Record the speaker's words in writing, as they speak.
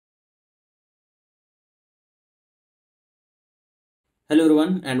Hello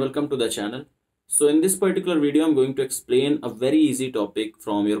everyone and welcome to the channel. So in this particular video, I'm going to explain a very easy topic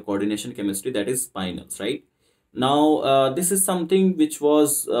from your coordination chemistry, that is spinels, right? Now, this is something which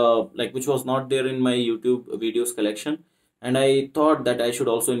was not there in my YouTube videos collection, and I thought that I should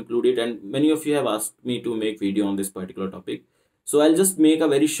also include it. And many of you have asked me to make video on this particular topic. So I'll just make a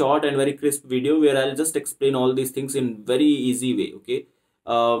very short and very crisp video where I'll just explain all these things in very easy way, okay?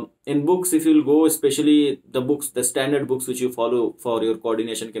 In books, if you'll go, especially the standard books which you follow for your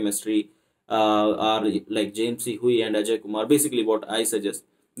coordination chemistry are like James C. Hui and Ajay Kumar. Basically, what I suggest.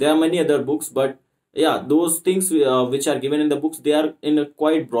 There are many other books, but yeah, those things which are given in the books, they are in a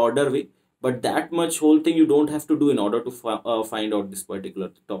quite broader way. But that much whole thing you don't have to do in order to find out this particular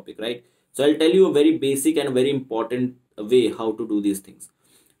topic, right? So I'll tell you a very basic and very important way how to do these things.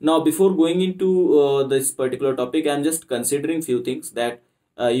 Now, before going into this particular topic, I'm just considering few things that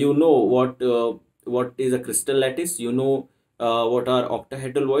you know what is a crystal lattice, you know what are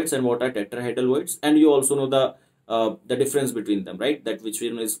octahedral voids and what are tetrahedral voids, and you also know the difference between them, right? That which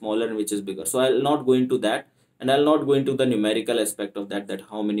one is smaller and which is bigger. So I'll not go into that, and I'll not go into the numerical aspect of that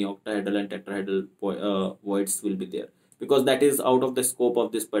how many octahedral and tetrahedral voids will be there, because that is out of the scope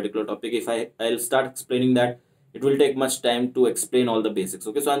of this particular topic. If I'll start explaining that, it will take much time to explain all the basics.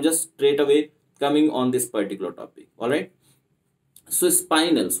 Okay, so I'm just straight away coming on this particular topic. All right. So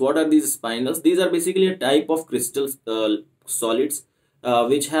spinels, what are these spinels? These are basically a type of crystal solids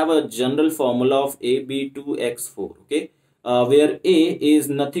which have a general formula of AB2X4, okay, where A is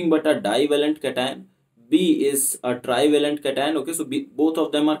nothing but a divalent cation, B is a trivalent cation, okay, so both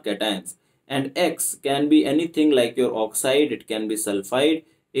of them are cations, and X can be anything like your oxide, it can be sulfide,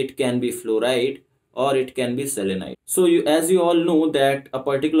 it can be fluoride, or it can be selenide. So as you all know that a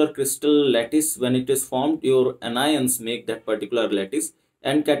particular crystal lattice, when it is formed, your anions make that particular lattice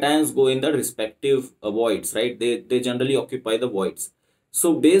and cations go in the respective voids, right? They generally occupy the voids.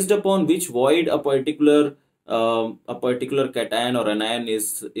 So based upon which void a particular cation or anion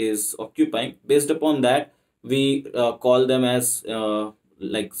is occupying, based upon that we call them as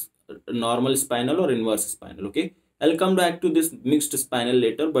like normal spinel or inverse spinel. Okay, I'll come back to this mixed spinel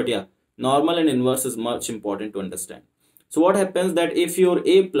later, but yeah, normal and inverse is much important to understand. So what happens that if your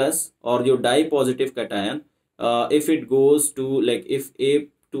A plus or your dye positive cation, if it goes to like if A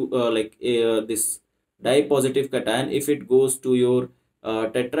to this dye positive cation, if it goes to your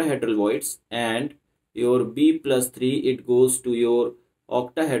tetrahedral voids, and your B plus 3 it goes to your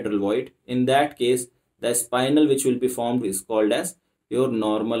octahedral void, in that case the spinel which will be formed is called as your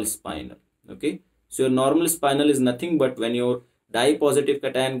normal spinel. Okay, so your normal spinel is nothing but when your dye positive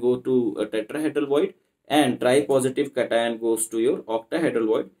cation go to a tetrahedral void and tri-positive cation goes to your octahedral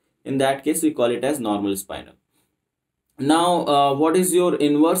void. In that case, we call it as normal spinel. Now, what is your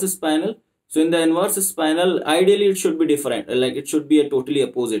inverse spinel? So in the inverse spinel, ideally it should be different. Like it should be a totally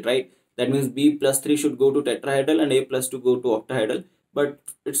opposite, right? That means B plus 3 should go to tetrahedral and A plus 2 go to octahedral. But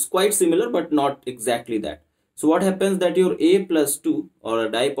it's quite similar, but not exactly that. So what happens that your A plus 2 or a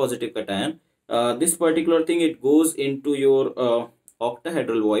dye positive cation, this particular thing, it goes into your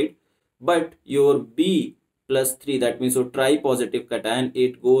octahedral void, but your B plus 3, that means your tri-positive cation,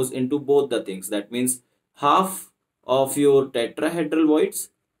 it goes into both the things. That means half of your tetrahedral voids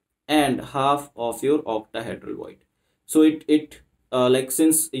and half of your octahedral void. So it like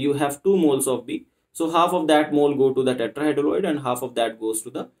since you have 2 moles of B, so half of that mole go to the tetrahedral void and half of that goes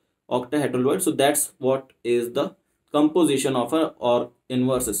to the octahedral void. So that's what is the composition of a or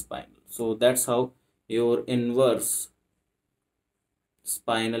inverse spinel. So that's how your inverse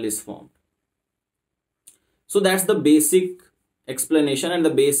spinel is formed. So that's the basic explanation and the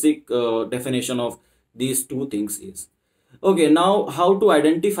basic definition of these two things is. Okay, now how to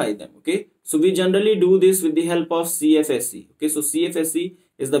identify them? Okay, so we generally do this with the help of CFSE. Okay, so CFSE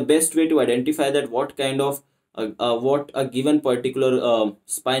is the best way to identify that what kind of what a given particular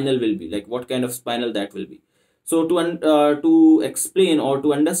spinel will be, like what kind of spinel that will be. So to explain or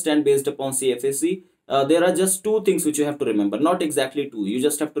to understand based upon CFSE, there are just two things which you have to remember. Not exactly two. You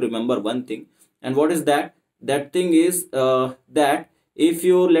just have to remember one thing. And what is that? That thing is that if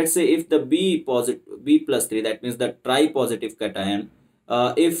you, let's say, if the B plus 3, that means the tri-positive cation,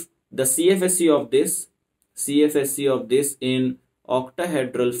 if the CFSE of this in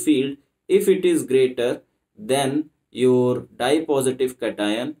octahedral field, if it is greater than your dye-positive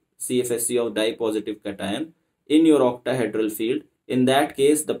cation, CFSE of dye-positive cation in your octahedral field, in that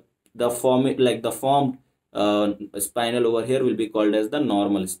case the formed spinel over here will be called as the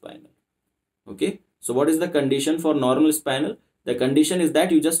normal spinel. Okay, so what is the condition for normal spinel? The condition is that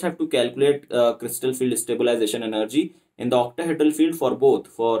you just have to calculate crystal field stabilization energy in the octahedral field for both,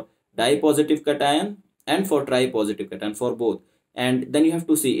 for dye positive cation and for tri positive cation, for both. and then you have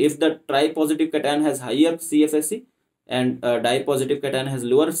to see if the tri-positive cation has higher CFSE and di-positive cation has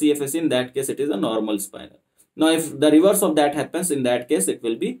lower CFSE. In that case, it is a normal spinel. Now, if the reverse of that happens, in that case, it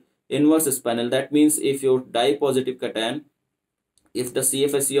will be inverse spinel. That means if your di-positive cation, if the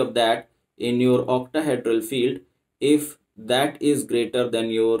CFSE of that in your octahedral field, if that is greater than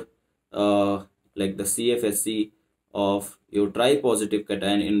your like the CFSE of your tri-positive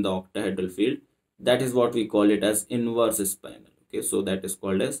cation in the octahedral field, that is what we call it as inverse spinel. Okay, so that is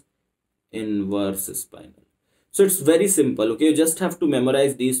called as inverse spinel. So it's very simple. Okay, you just have to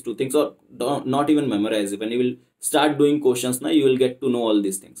memorize these two things, or not even memorize. When you will start doing questions now, you will get to know all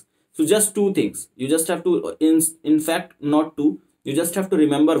these things. So just two things. You just have to, in fact, not two. You just have to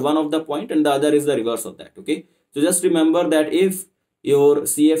remember one of the point and the other is the reverse of that. Okay, so just remember that if your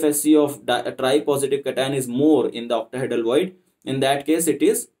CFSE of tri-positive cation is more in the octahedral void, in that case it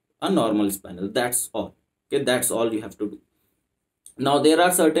is a normal spinel. That's all. Okay, that's all you have to do. Now there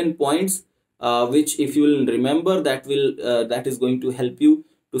are certain points which, if you will remember, that is going to help you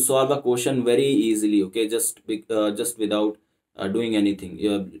to solve a question very easily. Okay, just without doing anything.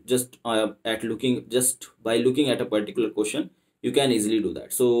 Just by looking at a particular question, you can easily do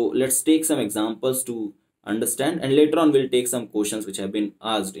that. So let's take some examples to understand, and later on we'll take some questions which have been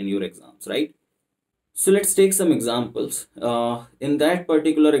asked in your exams, right? So let's take some examples. In that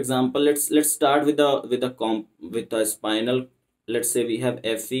particular example, let's start with a spinal. Let's say we have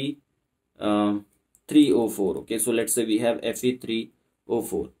FE 304. Okay, so let's say we have FE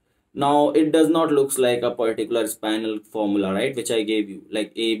 304. Now it does not looks like a particular spinal formula, right, which I gave you,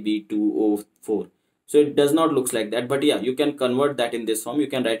 like AB204. So it does not looks like that, but yeah, you can convert that in this form. You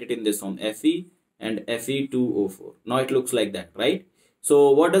can write it in this form, FE and FE204. Now it looks like that, right? So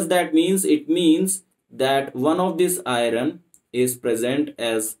what does that means? It means that one of this iron is present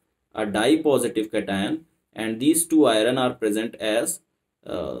as a di-positive cation, and these two iron are present as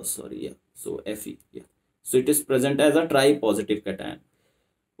so Fe, yeah, so it is present as a tri-positive cation.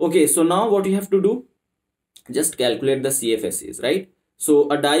 Okay, so now what you have to do, just calculate the CFSEs, right? So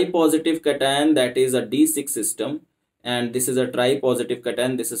a di-positive cation, that is a D6 system, and this is a tri-positive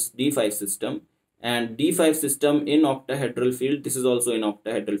cation, this is D5 system, and D5 system in octahedral field, this is also in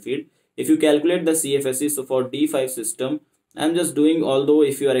octahedral field. If you calculate the CFSE, so for D5 system, I'm just doing, although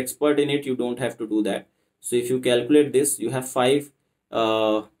if you are expert in it, you don't have to do that. So if you calculate this, you have 5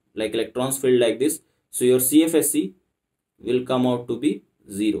 like electrons filled like this. So your CFSE will come out to be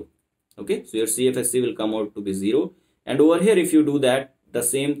 0. Okay, so your CFSE will come out to be 0. And over here, if you do that, the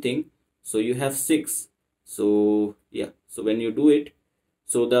same thing. So you have 6. So yeah, so when you do it,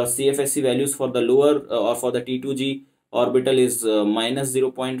 so the CFSE values for the lower or for the T2G orbital is minus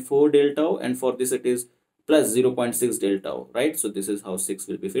 0.4 delta, and for this it is plus 0.6 delta, right? So this is how 6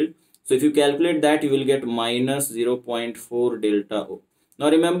 will be filled. So if you calculate that, you will get minus 0.4 delta O. Now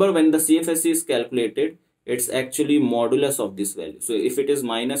remember, when the CFSE is calculated, it's actually modulus of this value. So if it is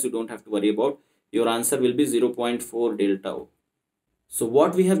minus, you don't have to worry about. Your answer will be 0.4 delta O. So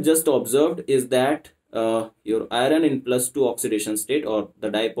what we have just observed is that your iron in +2 oxidation state, or the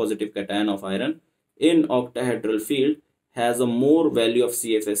di-positive cation of iron in octahedral field, has a more value of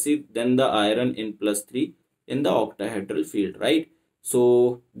CFSE than the iron in +3 in the octahedral field, right?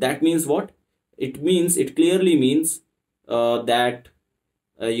 So that means what? It clearly means that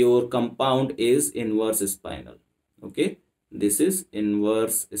your compound is inverse spinel. Okay, this is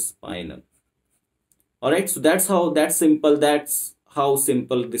inverse spinel. All right, so that's how simple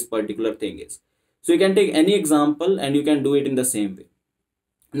this particular thing is. So you can take any example and you can do it in the same way.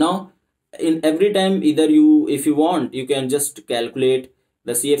 Now, in every time, either if you want, you can just calculate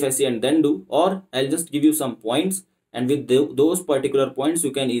the CFSE and then do, or I'll just give you some points, and with those particular points,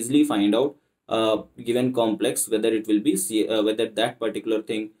 you can easily find out given complex whether it will be whether that particular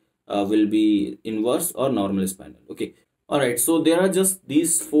thing will be inverse or normal spinal. Okay, all right, so there are just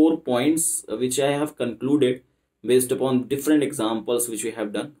these 4 points which I have concluded based upon different examples which we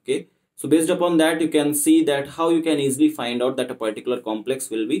have done. Okay, so based upon that, you can see that how you can easily find out that a particular complex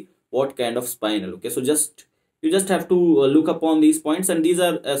will be what kind of spinal. Okay, so you just have to look upon these points, and these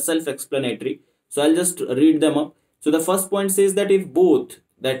are self-explanatory, so I'll just read them up. So the first point says that if both,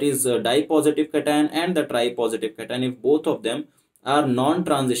 that is di-positive cation and the tri-positive cation, if both of them are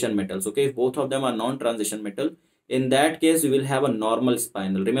non-transition metals, okay, if both of them are non-transition metal, in that case you will have a normal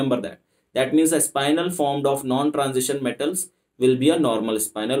spinel. Remember that. That means a spinel formed of non-transition metals will be a normal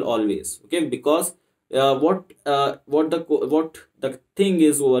spinel always. Okay, because what the thing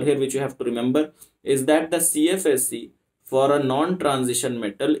is over here which you have to remember is that the CFSE for a non-transition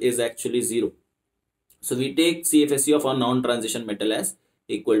metal is actually 0. So we take CFSE of a non-transition metal as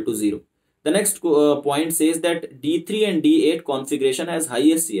equal to 0. The next point says that D3 and D8 configuration has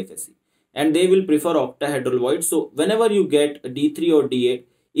highest CFSE and they will prefer octahedral void. So whenever you get D3 or D8,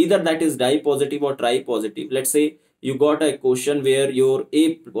 either that is di positive or tri positive. Let's say you got a question where your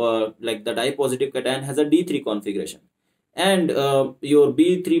like the di positive cation has a D3 configuration and your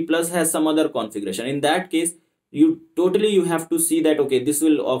B3 plus has some other configuration. In that case, you have to see that okay, this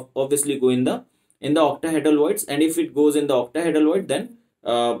will obviously go in the octahedral voids, and if it goes in the octahedral void, then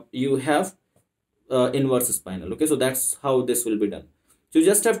you have inverse spinal. Okay, so that's how this will be done. So you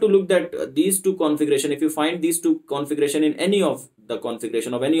just have to look that these two configuration, if you find these two configuration in any of the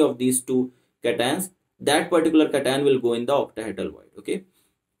configuration of any of these two cations, that particular cation will go in the octahedral void. Okay.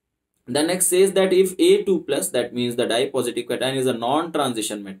 The next says that if A2 plus, that means the di-positive cation, is a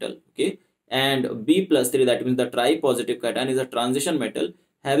non-transition metal, okay, and B plus 3, that means the tri-positive cation, is a transition metal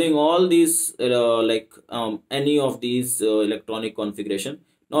having all these any of these electronic configuration.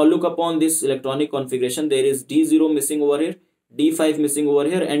 Now look upon this electronic configuration, there is D0 missing over here, D5 missing over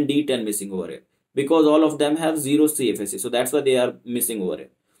here, and D10 missing over here, because all of them have 0 CFSE, so that's why they are missing over here.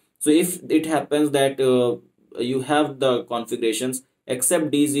 So if it happens that you have the configurations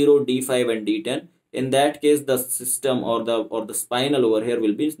except D0, D5 and D10, in that case the system or the spinal over here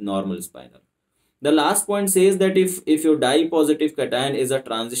will be normal spinal. The last point says that if your di-positive cation is a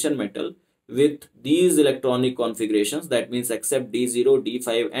transition metal with these electronic configurations, that means except D0,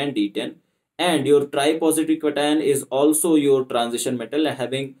 D5 and D10, and your tri-positive cation is also your transition metal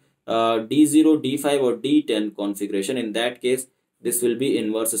having D0, D5 or D10 configuration, in that case this will be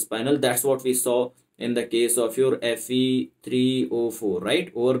inverse spinal. That's what we saw in the case of your Fe3O4,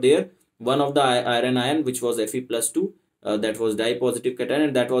 right? Over there, one of the iron which was Fe plus 2, that was di-positive cation,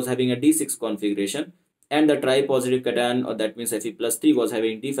 and that was having a D6 configuration, and the tri-positive cation, or that means Fe plus 3, was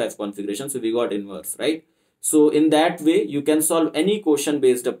having D5 configuration, so we got inverse, right? So in that way you can solve any question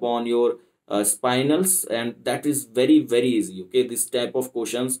based upon your spinals, and that is very easy. Okay, this type of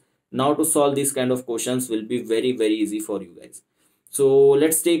questions, now to solve these kind of questions will be very easy for you guys. So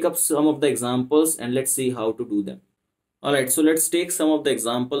let's take up some of the examples and let's see how to do them. Alright, so let's take some of the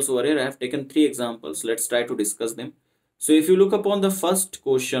examples over here. I have taken 3 examples. Let's try to discuss them. So if you look upon the first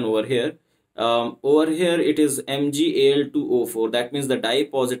question over here it is MgAl2O4. That means the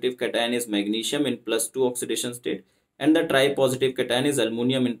di-positive cation is magnesium in +2 oxidation state, and the tri-positive cation is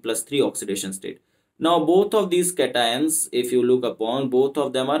aluminum in +3 oxidation state. Now both of these cations, if you look upon, both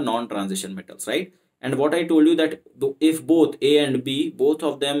of them are non-transition metals, right? And what I told you that if both A and B, both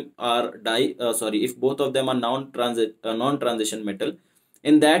of them are if both of them are non-transition metal,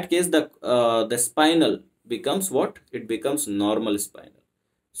 in that case the spinal becomes what? It becomes normal spinal.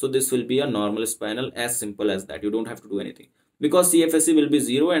 So this will be a normal spinal, as simple as that. You don't have to do anything, because CFSE will be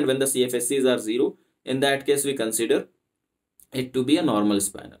 0, and when the CFSEs are 0, in that case we consider it to be a normal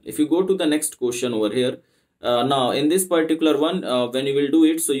spinal. If you go to the next question over here, now in this particular one, when you will do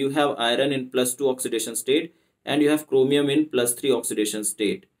it, so you have iron in +2 oxidation state and you have chromium in +3 oxidation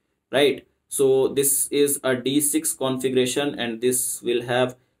state, right? So this is a D6 configuration and this will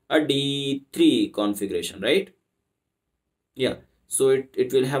have a D3 configuration, right? Yeah, so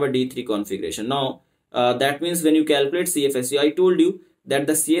it will have a D3 configuration. Now that means when you calculate CFSE, I told you that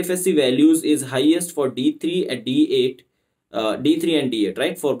the CFSE values is highest for D3 and D8, D3 and D8,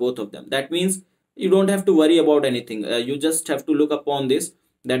 right? For both of them. That means you don't have to worry about anything. You just have to look upon this,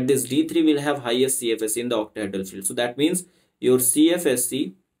 that this D3 will have highest CFSE in the octahedral field. So that means your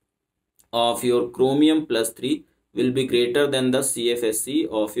CFSE of your chromium +3 will be greater than the CFSE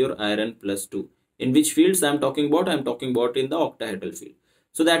of your iron +2. In which fields I am talking about? I am talking about in the octahedral field.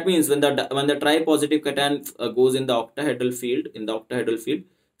 So that means when the tri-positive cation goes in the octahedral field,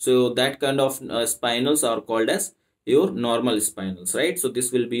 so that kind of spinals are called as your normal spinals, right? So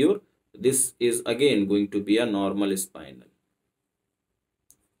this will be your, this is again going to be a normal spinal.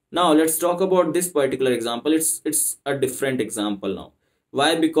 Now let's talk about this particular example. It's a different example now.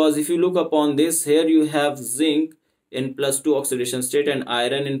 Why? Because if you look upon this, here you have zinc in +2 oxidation state and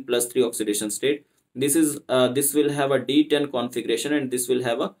iron in +3 oxidation state. This is this will have a D10 configuration and this will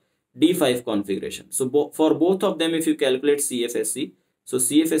have a D5 configuration. So for both of them, if you calculate CFSE, so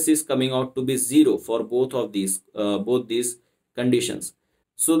CFSE is coming out to be 0 for both of these both these conditions.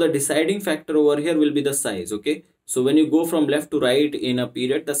 So the deciding factor over here will be the size. Okay, so when you go from left to right in a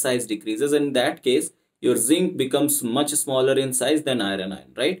period, the size decreases, and in that case your zinc becomes much smaller in size than iron,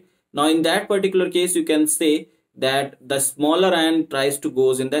 right? Now in that particular case, you can say that the smaller ion tries to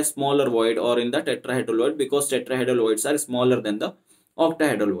goes in the smaller void or in the tetrahedral void, because tetrahedral voids are smaller than the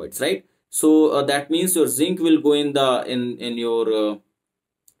octahedral voids, right? So that means your zinc will go in the in your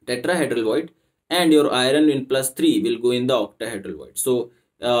tetrahedral void, and your iron in +3 will go in the octahedral void. So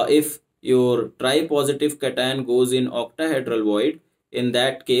if your tri-positive cation goes in octahedral void, in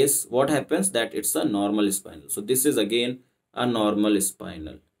that case what happens, that it's a normal spinel. So this is again a normal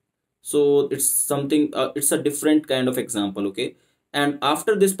spinel. So it's something, it's a different kind of example, okay. And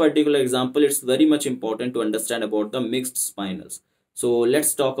after this particular example, it's very much important to understand about the mixed spinels. So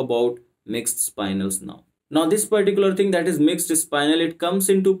let's talk about mixed spinels now. Now this particular thing, that is mixed spinel, it comes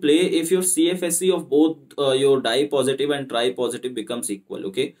into play if your CFSE of both your di positive and tri positive becomes equal,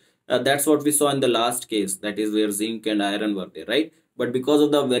 okay. That's what we saw in the last case, that is where zinc and iron were there, right? But because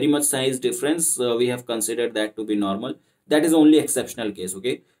of the very much size difference, we have considered that to be normal. That is only exceptional case,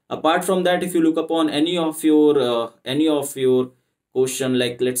 okay. Apart from that, if you look upon any of your question,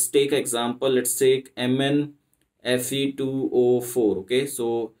 like let's take example, let's take MnFe2O4, okay.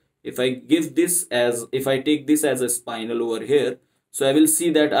 So if I give this as, if I take this as a spinel over here, so I will see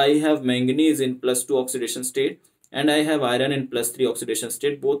that I have manganese in +2 oxidation state and I have iron in +3 oxidation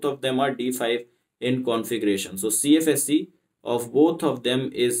state. Both of them are D5 in configuration. So CFSE of both of them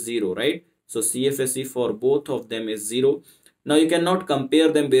is 0, right? So CFSE for both of them is 0. Now you cannot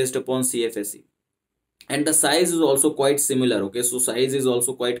compare them based upon CFSE. And the size is also quite similar, okay. So size is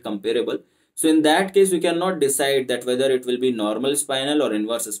also quite comparable. So in that case, we cannot decide that whether it will be normal spinel or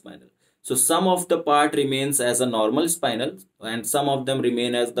inverse spinel. So some of the part remains as a normal spinel and some of them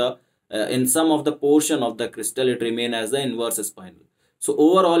remain as the, in some of the portion of the crystal, it remain as the inverse spinel. So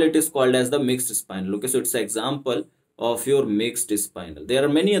overall, it is called as the mixed spinel, okay. So it's an example of your mixed spinel. There are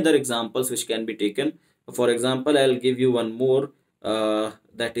many other examples which can be taken. For example, I'll give you one more,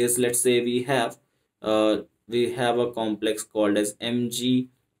 that is, let's say we have a complex called as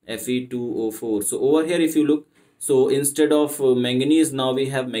MgFe2O4. So over here, if you look, so instead of manganese, now we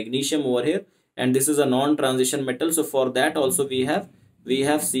have magnesium over here, and this is a non-transition metal. So for that also we have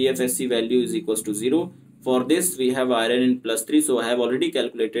CFSE value is equals to 0. For this we have iron in +3. So I have already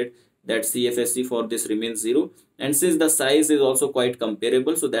calculated that CFSE for this remains 0. And since the size is also quite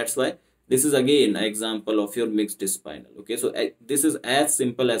comparable, so that's why this is again an example of your mixed spinel, okay. So this is as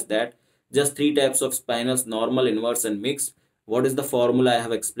simple as that. Just 3 types of spinels: normal, inverse and mixed. What is the formula? I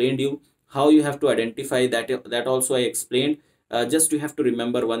have explained you. How you have to identify that also I explained. Just you have to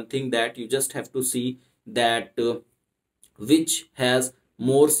remember one thing, that you just have to see that which has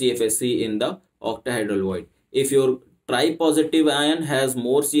more CFSE in the octahedral void. If your tri-positive ion has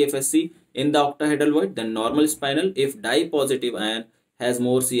more CFSE in the octahedral void, then normal spinel. If di-positive ion has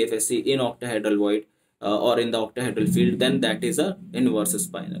more CFSE in octahedral void, or in the octahedral field, then that is a inverse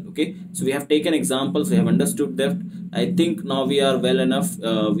spinel, okay. So we have taken examples, we have understood that. I think now we are well enough.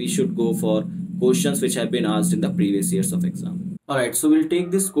 We should go for questions which have been asked in the previous years of exam. All right, so we'll take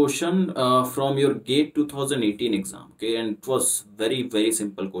this question from your GATE 2018 exam, okay. And it was very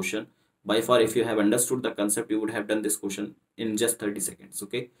simple question. By far, if you have understood the concept, you would have done this question in just 30 seconds,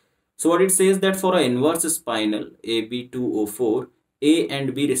 okay. So what it says, that for an inverse spinel AB2O4, A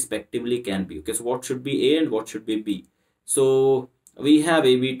and B respectively can be, okay. So what should be A and what should be B? So we have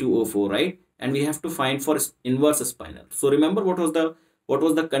AB2O4, right? And we have to find for inverse spinel. So remember what was the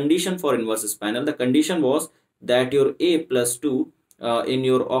condition for inverse spinel? The condition was that your A +2 in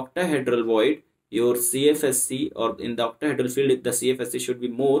your octahedral void, your CFSE, or in the octahedral field, the CFSE should be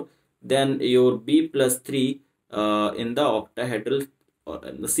more than your B +3 in the octahedral, or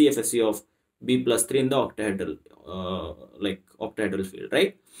the CFSE of B +3 in the octahedral, like octahedral field,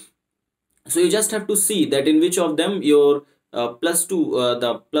 right? So you just have to see that in which of them your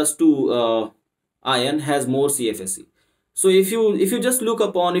the +2 ion has more CFSE. So if you just look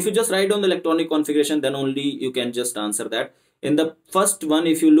upon, if you just write down the electronic configuration, then only you can just answer that. In the first one,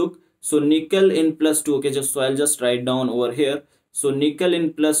 if you look, so nickel in +2, okay, so I'll just write down over here. So nickel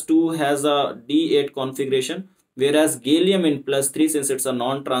in +2 has a D8 configuration, whereas gallium in +3, since it's a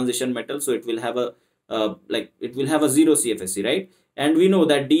non-transition metal, so it will have a it will have a 0 CFSE, right? And we know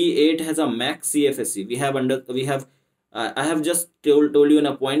that D8 has a max CFSE. I have just told you in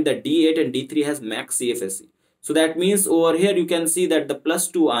a point that D8 and D3 has max CFSE. So that means over here you can see that the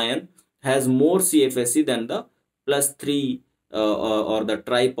 +2 ion has more CFSE than the +3 or the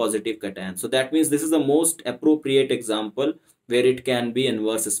tri-positive cation. So that means this is the most appropriate example where it can be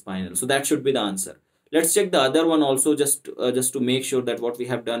inverse spinel. So that should be the answer. Let's check the other one also, just to make sure that what we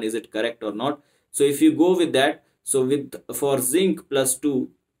have done, is it correct or not. So if you go with that, so for zinc +2,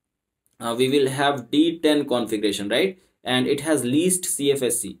 we will have D10 configuration, right? And it has least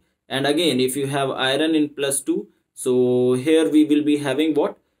CFSE. And again, if you have iron in +2, so here we will be having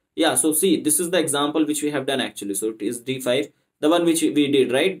what? Yeah, so see, this is the example which we have done actually. So it is D5, the one which we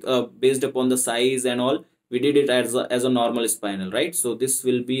did, right? Based upon the size and all, we did it as a normal spinel, right? So this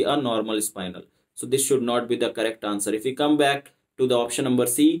will be a normal spinel. So this should not be the correct answer. If we come back to the option number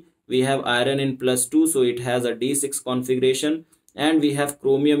C, we have iron in +2, so it has a D6 configuration, and we have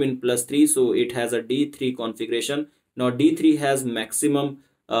chromium in +3, so it has a D3 configuration. Now D3 has maximum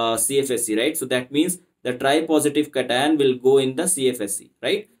CFSE, right? So that means the tri-positive cation will go in the CFSE,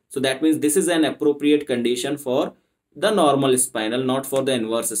 right? So that means this is an appropriate condition for the normal spinel, not for the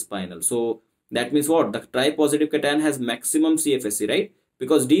inverse spinel. So that means what? The tri-positive cation has maximum CFSE, right?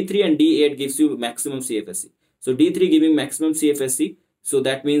 Because D3 and D8 gives you maximum CFSE. So D3 giving maximum CFSE. So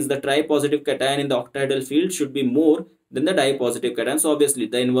that means the tri-positive cation in the octahedral field should be more than the di-positive cation. So obviously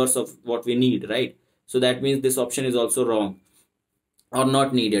the inverse of what we need, right? So that means this option is also wrong or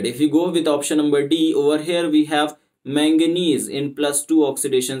not needed. If you go with option number D, over here we have manganese in +2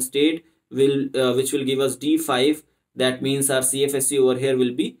 oxidation state, which will give us D5. That means our CFSE over here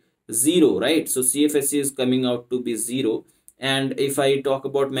will be 0, right? So CFSE is coming out to be 0. And if I talk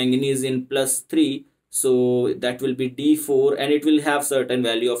about manganese in +3, so that will be D4, and it will have certain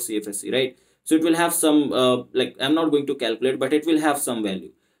value of CFSE, right? So it will have some, like I'm not going to calculate, but it will have some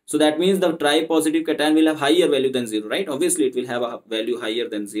value. So that means the tri-positive cation will have higher value than 0, right? Obviously, it will have a value higher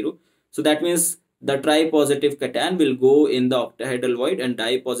than 0. So that means the tri-positive cation will go in the octahedral void and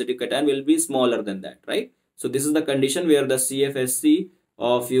di-positive cation will be smaller than that, right? So this is the condition where the CFSE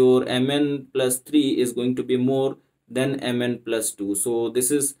of your Mn+3 is going to be more than Mn+2. So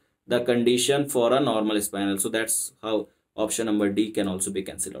this is the condition for a normal spinel. So that's how option number D can also be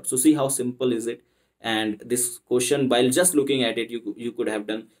cancelled out. So see how simple is it? And this question, while just looking at it, you could have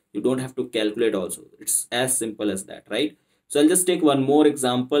done, you don't have to calculate also. It's as simple as that, right? So I'll just take one more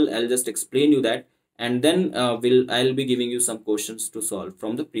example. I'll just explain you that, and then I'll be giving you some questions to solve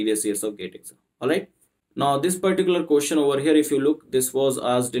from the previous years of GATE exam. All right. Now this particular question over here, if you look, this was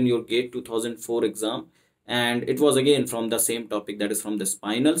asked in your GATE 2004 exam, and it was again from the same topic, that is from the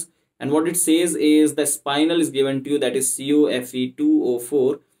spinals. And what it says is the spinal is given to you, that is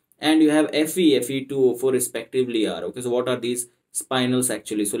COFE2O4, and you have Fe2O4 respectively are. Okay, so what are these spinels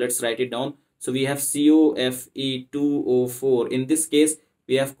actually? So let's write it down. So we have COFE2O4. In this case,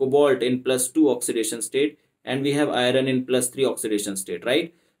 we have cobalt in +2 oxidation state, and we have iron in +3 oxidation state,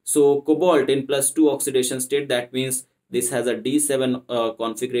 right? So cobalt in +2 oxidation state, that means this has a D7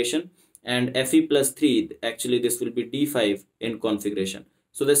 configuration, and Fe+3, actually this will be D5 in configuration.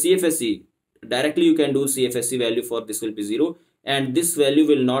 So the CFSE, directly you can do CFSE value for this will be 0, and this value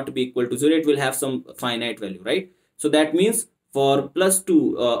will not be equal to 0. It will have some finite value, right? So that means for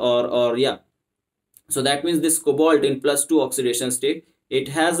 +2 so that means this cobalt in +2 oxidation state, it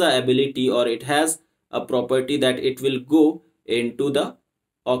has a ability, or it has a property that it will go into the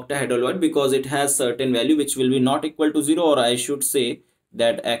octahedral void because it has certain value which will be not equal to 0, or I should say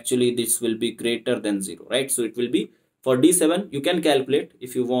that actually this will be greater than 0, right? So it will be for D7. You can calculate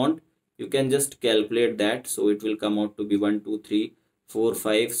if you want, you can just calculate that. So it will come out to be 1 2 3 4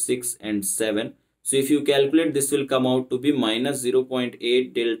 5 6 and 7. So if you calculate, this will come out to be minus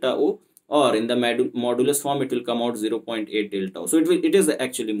 -0.8 delta O, or in the modulus form it will come out 0.8 delta O. So it is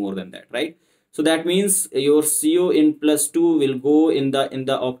actually more than that, right? So that means your CO in +2 will go in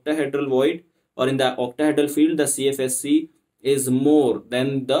the octahedral void, or in the octahedral field. The CFSE is more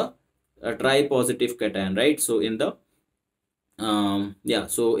than the tri-positive cation, right? So in the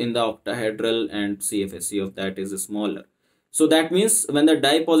so in the octahedral, and CFSE of that is smaller. So that means when the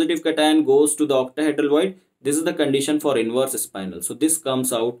di-positive cation goes to the octahedral void, this is the condition for inverse spinel. So this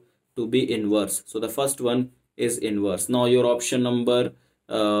comes out to be inverse. So the first one is inverse. Now your option number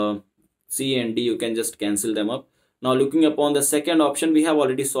C and D, you can just cancel them up. Now looking upon the second option, we have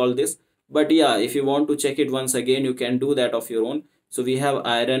already solved this, but yeah, if you want to check it once again, you can do that of your own. So we have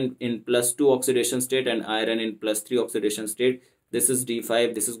iron in +2 oxidation state and iron in +3 oxidation state. This is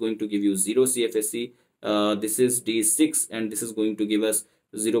D5. This is going to give you 0 CFSE. This is D6, and this is going to give us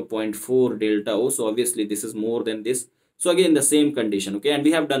 0.4 delta O. So obviously this is more than this. So again, the same condition, okay? And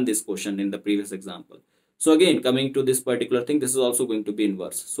we have done this question in the previous example. So again, coming to this particular thing, this is also going to be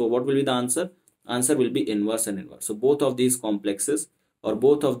inverse. So what will be the answer? Answer will be inverse and inverse. So both of these complexes, or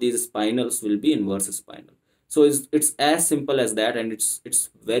both of these spinels, will be inverse spinel. So it's as simple as that, and it's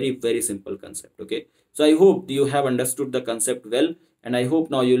very, very simple concept, okay? So I hope you have understood the concept well, and I hope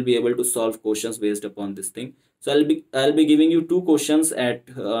now you'll be able to solve questions based upon this thing. So I'll be giving you 2 questions at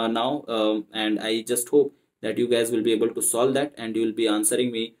now, and I just hope that you guys will be able to solve that, and you will be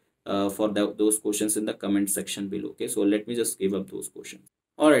answering me for those questions in the comment section below. Okay, so let me just give up those questions.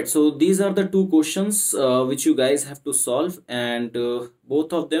 All right, so these are the 2 questions which you guys have to solve, and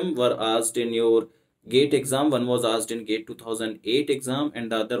both of them were asked in your GATE exam. One was asked in GATE 2008 exam,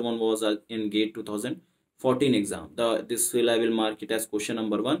 and the other one was in GATE 2014 exam. I will mark it as question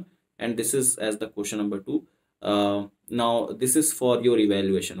number 1, and this is as the question number 2. Now this is for your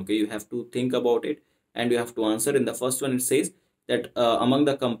evaluation. Okay, you have to think about it and you have to answer. In the first one it says that among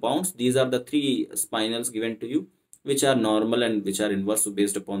the compounds, these are the three spinels given to you, which are normal and which are inverse. So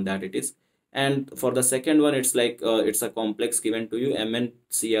based upon that it is. And for the second one, it's like it's a complex given to you,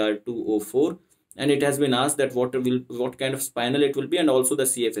 MnCr2O4, and it has been asked that what kind of spinel it will be, and also the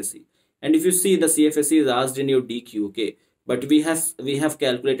CFSE. And if you see, the CFSE is asked in your DQ. Okay, but we have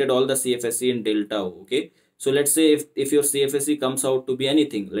calculated all the CFSE in delta O. Okay, so let's say if your CFSE comes out to be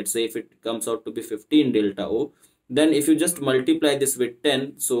anything, let's say if it comes out to be 15 delta O, then if you just multiply this with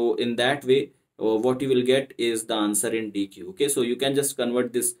 10, so in that way what you will get is the answer in DQ. Okay, so you can just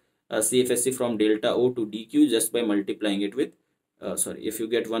convert this CFSE from delta O to DQ just by multiplying it with sorry, if you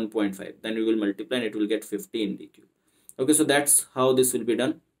get 1.5, then you will multiply and it will get 15 DQ. Okay, so that's how this will be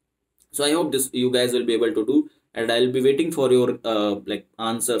done. So I hope this you guys will be able to do, and I'll be waiting for your like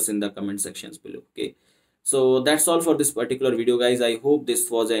answers in the comment sections below. Okay, so that's all for this particular video, guys. I hope this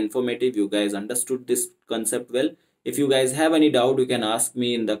was informative. You guys understood this concept well. If you guys have any doubt, you can ask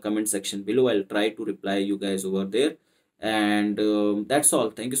me in the comment section below. I'll try to reply you guys over there. And that's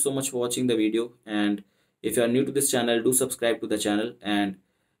all. Thank you so much for watching the video. And if you are new to this channel, do subscribe to the channel. And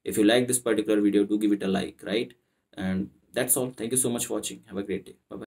if you like this particular video, do give it a like, right? And that's all. Thank you so much for watching. Have a great day. Bye bye.